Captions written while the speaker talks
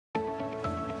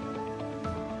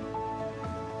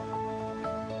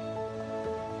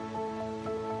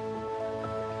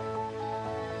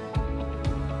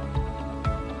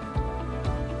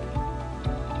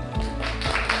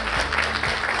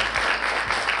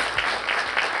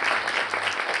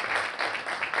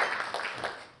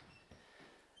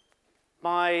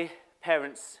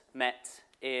parents met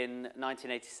in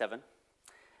 1987,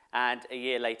 and a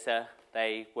year later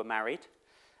they were married,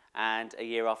 and a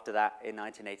year after that, in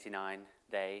 1989,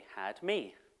 they had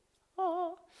me.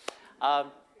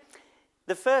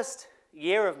 The first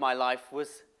year of my life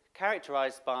was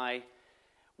characterized by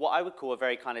what I would call a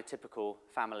very kind of typical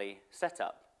family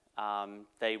setup.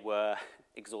 They were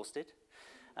exhausted,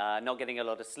 not getting a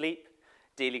lot of sleep,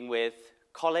 dealing with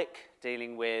colic,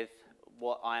 dealing with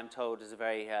what I am told is a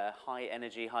very high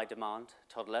energy, high demand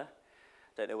toddler.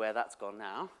 Don't know where that's gone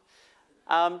now.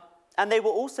 And they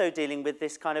were also dealing with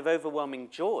this kind of overwhelming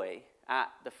joy at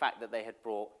the fact that they had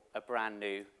brought a brand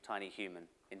new tiny human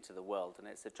into the world. And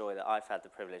it's a joy that I've had the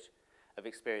privilege of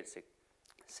experiencing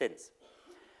since.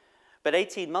 But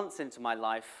 18 months into my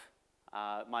life,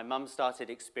 my mum started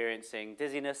experiencing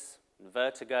dizziness and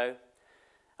vertigo.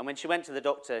 And when she went to the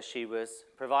doctor, she was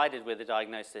provided with a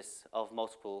diagnosis of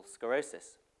multiple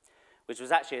sclerosis, which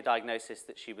was actually a diagnosis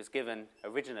that she was given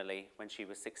originally when she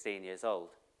was 16 years old.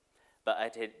 But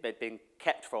it had been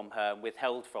kept from her and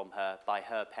withheld from her by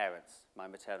her parents, my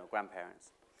maternal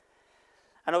grandparents.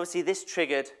 And obviously this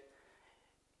triggered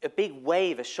a big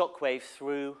wave, a shockwave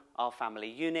through our family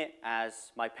unit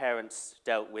as my parents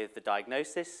dealt with the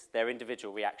diagnosis, their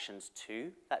individual reactions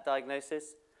to that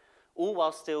diagnosis, all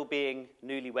while still being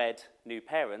newlywed new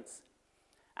parents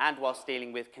and whilst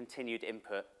dealing with continued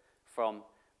input from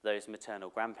those maternal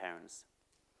grandparents.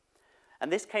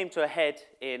 And this came to a head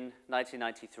in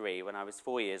 1993 when I was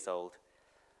 4 years old,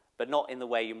 but not in the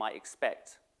way you might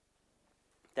expect.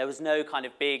 There was no kind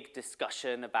of big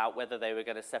discussion about whether they were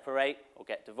going to separate or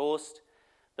get divorced,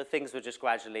 but things were just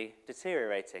gradually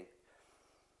deteriorating.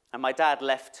 And my dad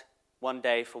left one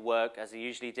day for work, as he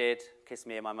usually did, kissed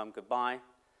me and my mum goodbye.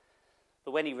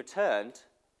 But when he returned,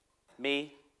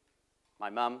 me, my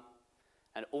mum,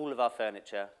 and all of our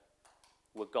furniture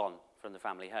were gone from the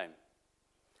family home.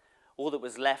 All that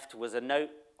was left was a note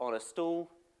on a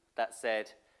stool that said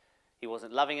he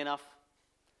wasn't loving enough,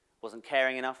 wasn't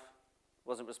caring enough,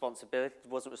 wasn't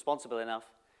responsible enough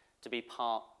to be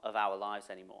part of our lives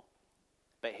anymore.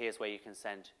 But here's where you can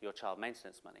send your child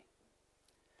maintenance money.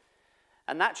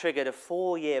 And that triggered a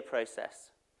 4-year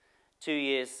process. 2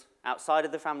 years outside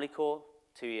of the family court,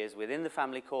 2 years within the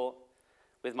family court,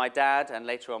 with my dad and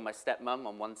later on my stepmom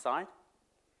on one side,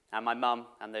 and my mum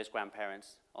and those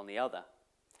grandparents on the other.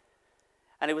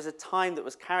 And it was a time that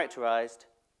was characterized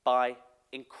by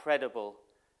incredible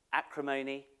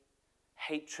acrimony,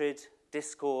 hatred,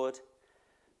 discord,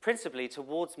 principally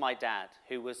towards my dad,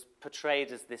 who was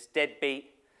portrayed as this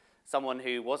deadbeat, someone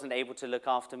who wasn't able to look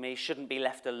after me, shouldn't be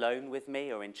left alone with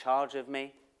me or in charge of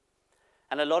me,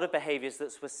 and a lot of behaviors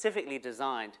that specifically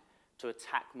designed to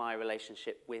attack my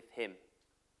relationship with him.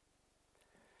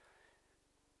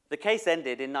 The case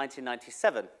ended in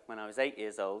 1997 when I was 8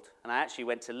 years old, and I actually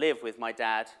went to live with my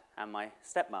dad and my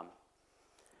stepmom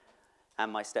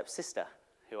and my stepsister,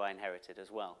 who I inherited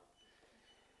as well.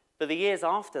 But the years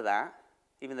after that,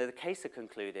 even though the case had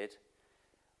concluded,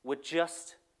 were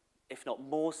just, if not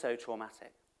more so,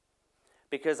 traumatic.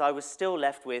 Because I was still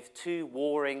left with 2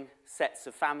 warring sets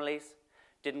of families,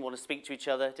 didn't want to speak to each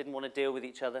other, didn't want to deal with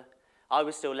each other. I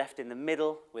was still left in the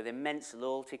middle with immense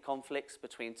loyalty conflicts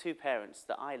between 2 parents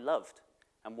that I loved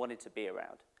and wanted to be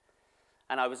around.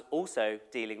 And I was also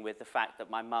dealing with the fact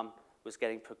that my mum was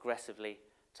getting progressively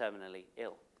terminally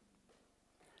ill.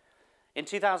 In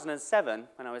 2007,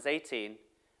 when I was 18,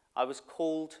 I was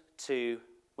called to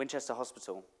Winchester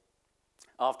Hospital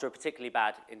after a particularly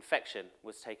bad infection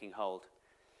was taking hold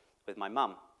with my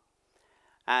mum.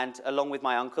 And along with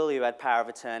my uncle, who had power of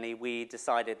attorney, we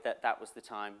decided that that was the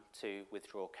time to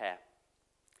withdraw care.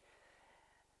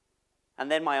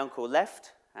 And then my uncle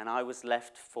left, and I was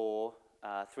left for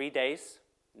 3 days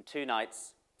and 2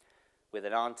 nights with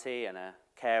an auntie and a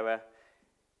carer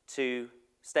to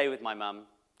stay with my mum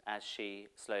as she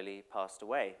slowly passed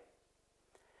away.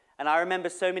 And I remember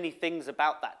so many things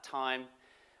about that time,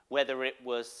 whether it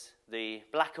was the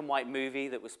black and white movie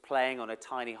that was playing on a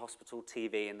tiny hospital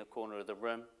TV in the corner of the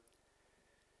room,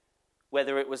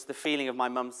 whether it was the feeling of my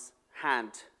mum's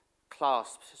hand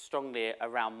clasped strongly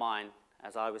around mine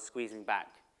as I was squeezing back,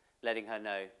 letting her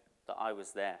know that I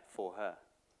was there for her,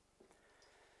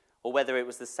 or whether it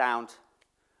was the sound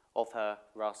of her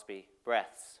raspy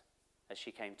breaths as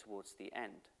she came towards the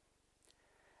end.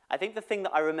 I think the thing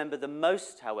that I remember the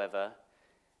most, however,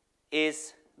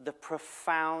 is the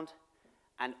profound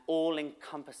and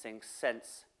all-encompassing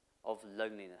sense of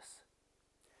loneliness.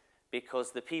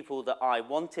 Because the people that I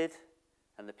wanted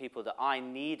and the people that I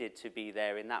needed to be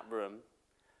there in that room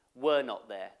were not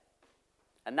there.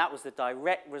 And that was the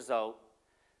direct result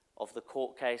of the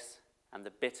court case and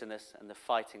the bitterness and the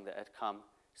fighting that had come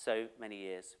so many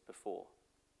years before.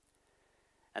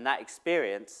 And that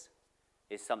experience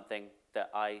is something that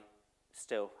I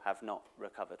still have not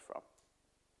recovered from.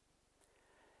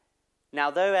 Now,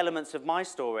 though elements of my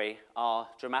story are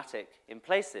dramatic in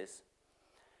places,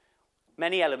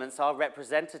 many elements are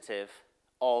representative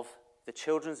of the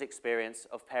children's experience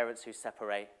of parents who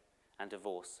separate and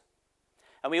divorce.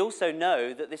 And we also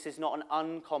know that this is not an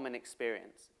uncommon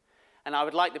experience. And I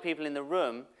would like the people in the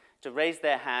room to raise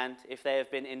their hand if they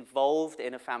have been involved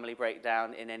in a family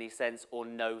breakdown in any sense or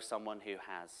know someone who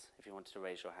has, if you wanted to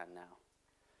raise your hand now.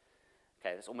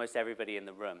 Okay, that's almost everybody in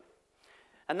the room.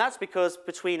 And that's because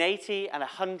between 80 and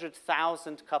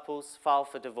 100,000 couples file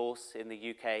for divorce in the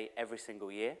UK every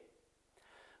single year.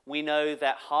 We know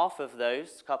that half of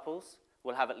those couples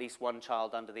will have at least one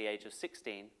child under the age of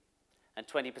 16, and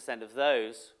 20% of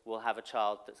those will have a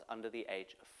child that's under the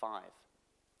age of 5.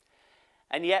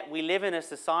 And yet we live in a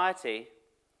society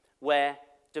where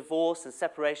divorce and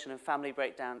separation and family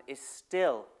breakdown is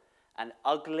still an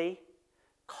ugly,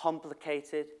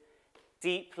 complicated,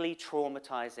 deeply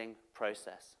traumatizing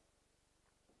process.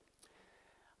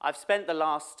 I've spent the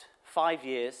last 5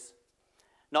 years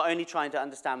not only trying to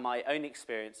understand my own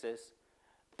experiences,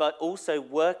 but also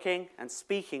working and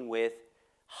speaking with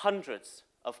hundreds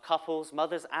of couples,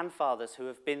 mothers and fathers who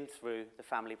have been through the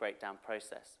family breakdown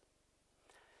process.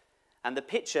 And the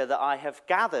picture that I have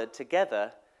gathered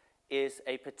together is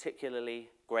a particularly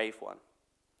grave one.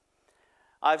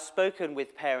 I've spoken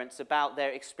with parents about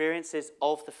their experiences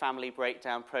of the family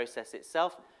breakdown process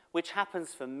itself, which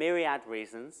happens for myriad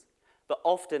reasons, but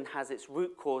often has its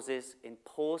root causes in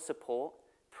poor support,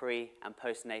 pre- and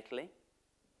postnatally.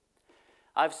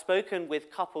 I've spoken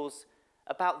with couples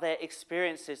about their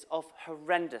experiences of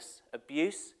horrendous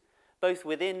abuse, both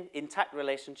within intact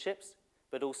relationships,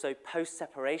 but also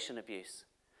post-separation abuse,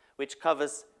 which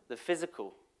covers the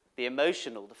physical, the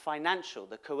emotional, the financial,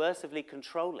 the coercively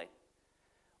controlling,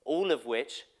 all of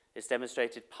which is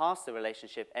demonstrated past the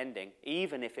relationship ending,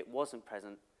 even if it wasn't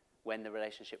present when the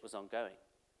relationship was ongoing.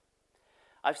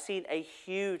 I've seen a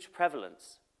huge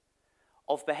prevalence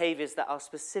of behaviors that are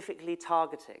specifically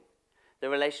targeting the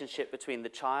relationship between the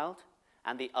child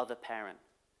and the other parent,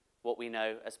 what we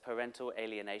know as parental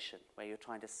alienation, where you're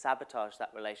trying to sabotage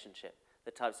that relationship,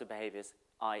 the types of behaviors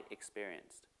I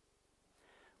experienced.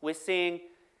 We're seeing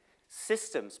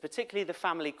systems, particularly the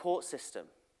family court system,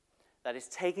 that is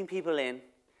taking people in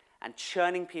and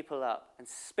churning people up and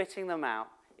spitting them out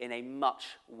in a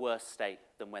much worse state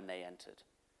than when they entered.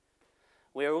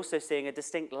 We are also seeing a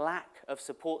distinct lack of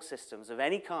support systems of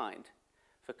any kind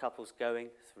for couples going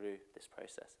through this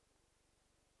process.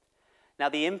 Now,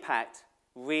 the impact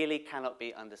really cannot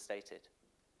be understated.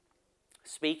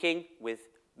 Speaking with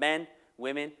men,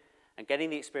 women, and getting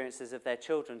the experiences of their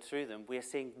children through them, we are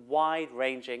seeing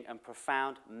wide-ranging and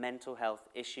profound mental health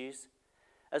issues,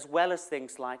 as well as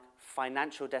things like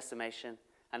financial decimation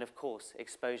and, of course,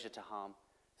 exposure to harm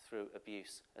through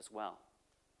abuse as well.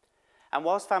 And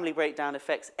whilst family breakdown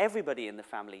affects everybody in the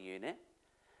family unit,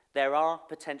 there are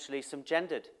potentially some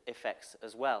gendered effects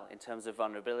as well in terms of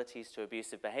vulnerabilities to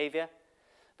abusive behavior,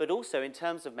 but also in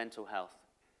terms of mental health.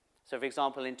 So, for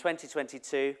example, in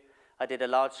 2022, I did a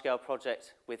large-scale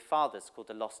project with fathers called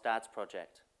the Lost Dads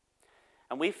Project.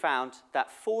 And we found that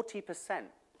 40%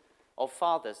 of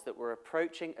fathers that were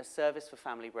approaching a service for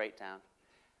family breakdown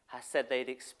has said they'd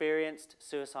experienced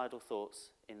suicidal thoughts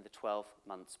in the 12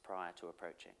 months prior to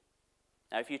approaching.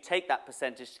 Now, if you take that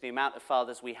percentage to the amount of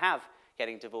fathers we have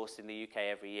getting divorced in the UK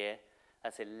every year,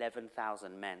 that's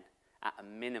 11,000 men at a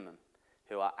minimum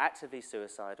who are actively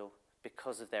suicidal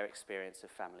because of their experience of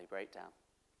family breakdown.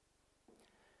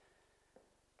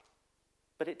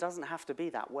 But it doesn't have to be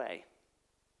that way.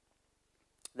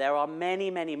 There are many,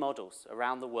 many models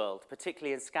around the world,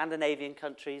 particularly in Scandinavian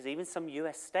countries, even some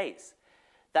US states,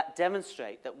 that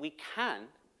demonstrate that we can,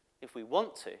 if we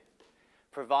want to,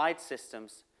 provide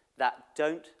systems that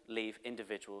don't leave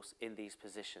individuals in these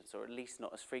positions, or at least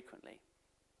not as frequently.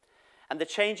 And the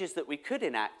changes that we could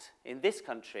enact in this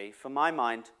country, for my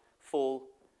mind, fall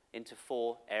into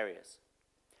 4 areas.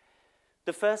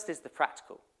 The first is the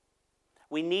practical.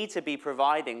 We need to be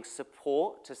providing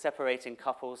support to separating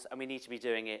couples, and we need to be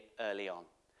doing it early on.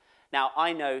 Now,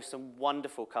 I know some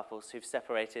wonderful couples who've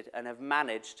separated and have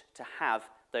managed to have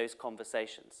those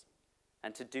conversations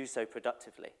and to do so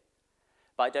productively.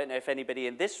 But I don't know if anybody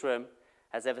in this room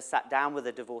has ever sat down with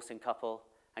a divorcing couple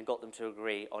and got them to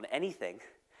agree on anything,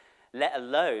 let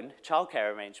alone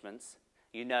childcare arrangements.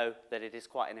 You know that it is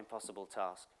quite an impossible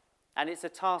task. And it's a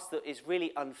task that is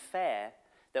really unfair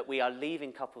that we are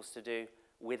leaving couples to do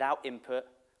without input,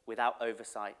 without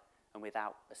oversight, and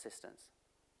without assistance.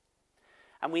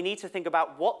 And we need to think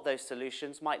about what those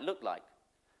solutions might look like.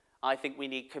 I think we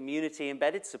need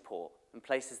community-embedded support and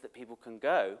places that people can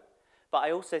go, but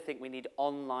I also think we need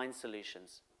online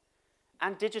solutions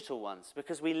and digital ones,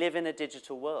 because we live in a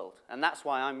digital world. And that's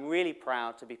why I'm really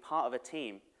proud to be part of a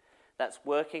team that's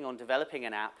working on developing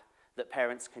an app that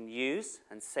parents can use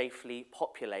and safely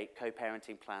populate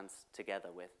co-parenting plans together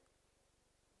with.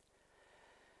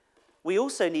 We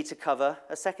also need to cover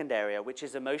a second area, which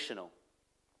is emotional.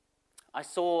 I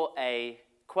saw a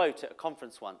quote at a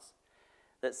conference once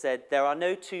that said, "There are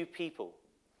no two people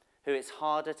who it's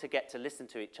harder to get to listen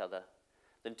to each other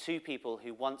than two people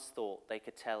who once thought they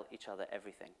could tell each other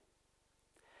everything."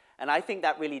 And I think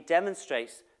that really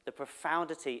demonstrates the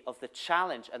profundity of the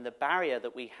challenge and the barrier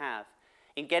that we have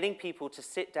in getting people to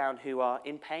sit down who are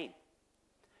in pain,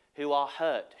 who are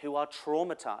hurt, who are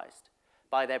traumatized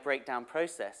by their breakdown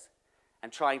process,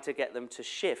 and trying to get them to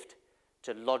shift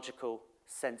to logical,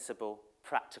 sensible,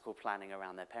 practical planning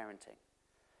around their parenting.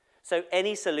 So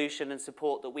any solution and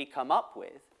support that we come up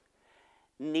with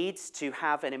needs to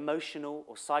have an emotional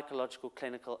or psychological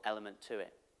clinical element to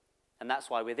it. And that's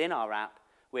why within our app,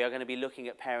 we are going to be looking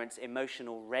at parents'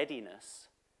 emotional readiness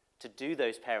to do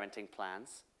those parenting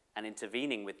plans and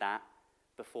intervening with that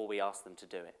before we ask them to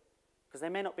do it, because they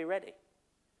may not be ready.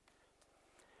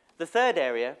 The third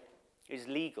area is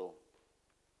legal.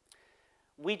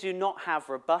 We do not have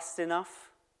robust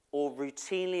enough or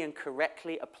routinely and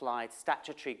correctly applied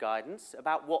statutory guidance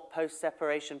about what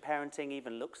post-separation parenting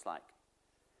even looks like.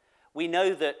 We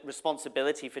know that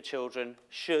responsibility for children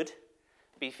should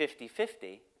be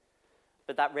 50-50,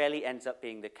 but that rarely ends up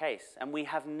being the case. And we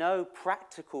have no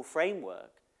practical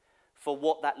framework for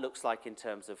what that looks like in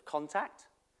terms of contact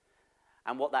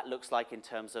and what that looks like in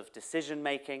terms of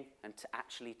decision-making and to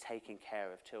actually taking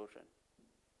care of children.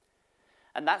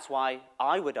 And that's why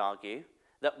I would argue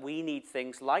that we need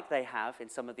things like they have in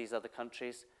some of these other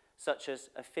countries, such as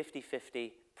a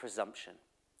 50-50 presumption,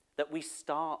 that we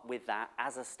start with that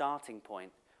as a starting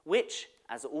point, which,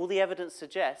 as all the evidence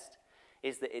suggests,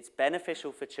 is that it's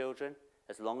beneficial for children,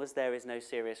 as long as there is no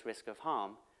serious risk of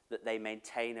harm, that they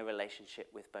maintain a relationship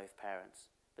with both parents.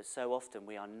 But so often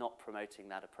we are not promoting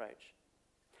that approach.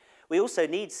 We also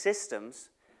need systems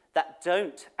that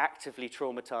don't actively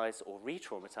traumatize or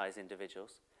re-traumatize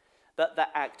individuals, but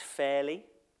that act fairly,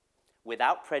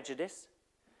 without prejudice,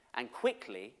 and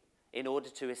quickly in order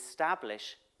to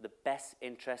establish the best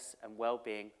interests and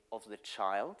well-being of the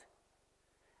child,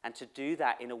 and to do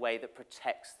that in a way that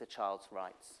protects the child's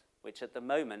rights, which at the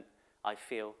moment I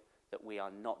feel that we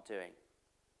are not doing.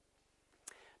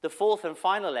 The fourth and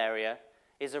final area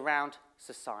is around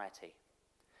society.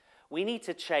 We need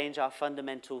to change our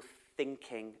fundamental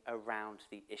thinking around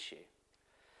the issue.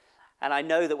 And I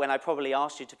know that when I probably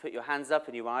asked you to put your hands up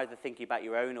and you were either thinking about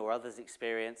your own or others'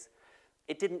 experience,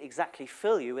 it didn't exactly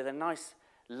fill you with a nice,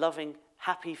 loving,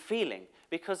 happy feeling,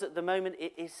 because at the moment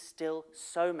it is still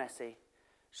so messy,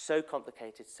 so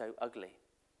complicated, so ugly.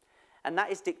 And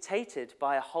that is dictated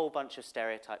by a whole bunch of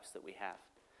stereotypes that we have.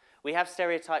 We have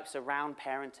stereotypes around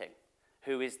parenting,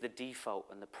 who is the default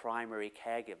and the primary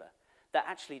caregiver, that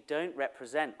actually don't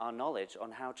represent our knowledge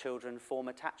on how children form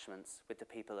attachments with the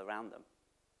people around them.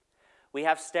 We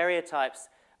have stereotypes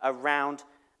around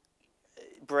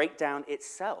breakdown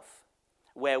itself,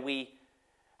 where we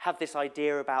have this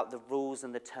idea about the rules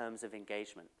and the terms of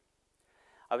engagement.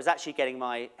 I was actually getting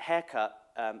my hair cut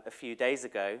a few days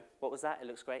ago. What was that? It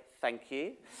looks great. Thank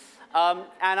you.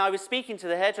 And I was speaking to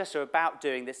the hairdresser about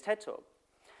doing this TED Talk.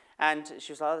 And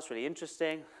she was like, "Oh, that's really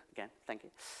interesting." Again, thank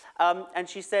you. And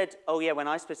she said, "Oh, yeah, when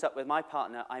I split up with my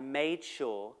partner, I made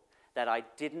sure that I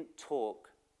didn't talk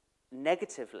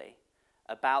negatively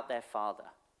about their father,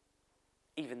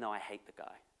 even though I hate the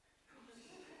guy."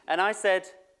 And I said,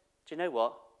 "Do you know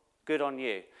what? Good on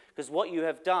you. Because what you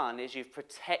have done is you've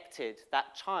protected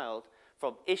that child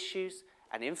from issues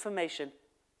and information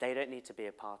they don't need to be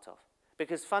a part of."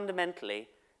 Because fundamentally,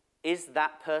 is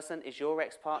that person, is your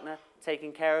ex-partner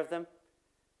taking care of them?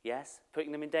 Yes.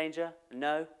 Putting them in danger?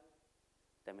 No.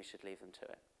 Then we should leave them to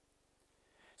it.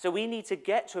 So we need to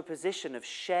get to a position of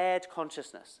shared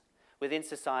consciousness within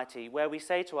society where we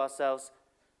say to ourselves,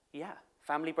 yeah,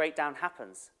 family breakdown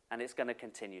happens and it's going to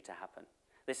continue to happen.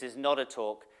 This is not a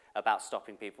talk about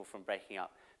stopping people from breaking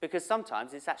up, because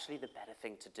sometimes it's actually the better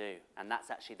thing to do, and that's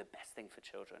actually the best thing for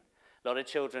children. A lot of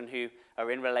children who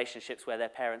are in relationships where their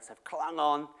parents have clung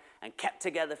on and kept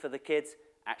together for the kids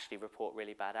actually report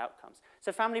really bad outcomes.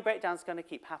 So family breakdown is going to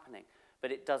keep happening,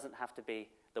 but it doesn't have to be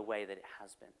the way that it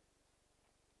has been.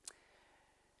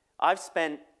 I've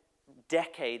spent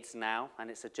decades now, and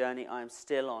it's a journey I'm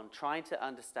still on, trying to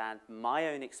understand my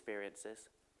own experiences.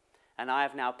 And I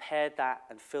have now paired that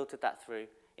and filtered that through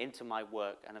into my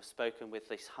work and have spoken with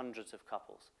these hundreds of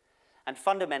couples. And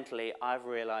fundamentally, I've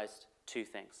realized two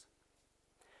things.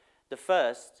 The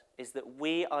first is that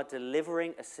we are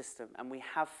delivering a system, and we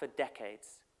have for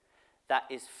decades, that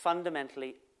is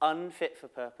fundamentally unfit for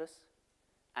purpose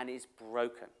and is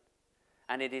broken.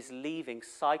 And it is leaving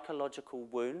psychological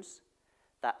wounds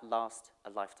that last a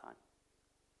lifetime.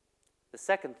 The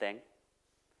second thing,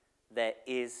 there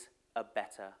is a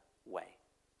better way.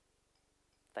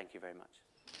 Thank you very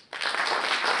much.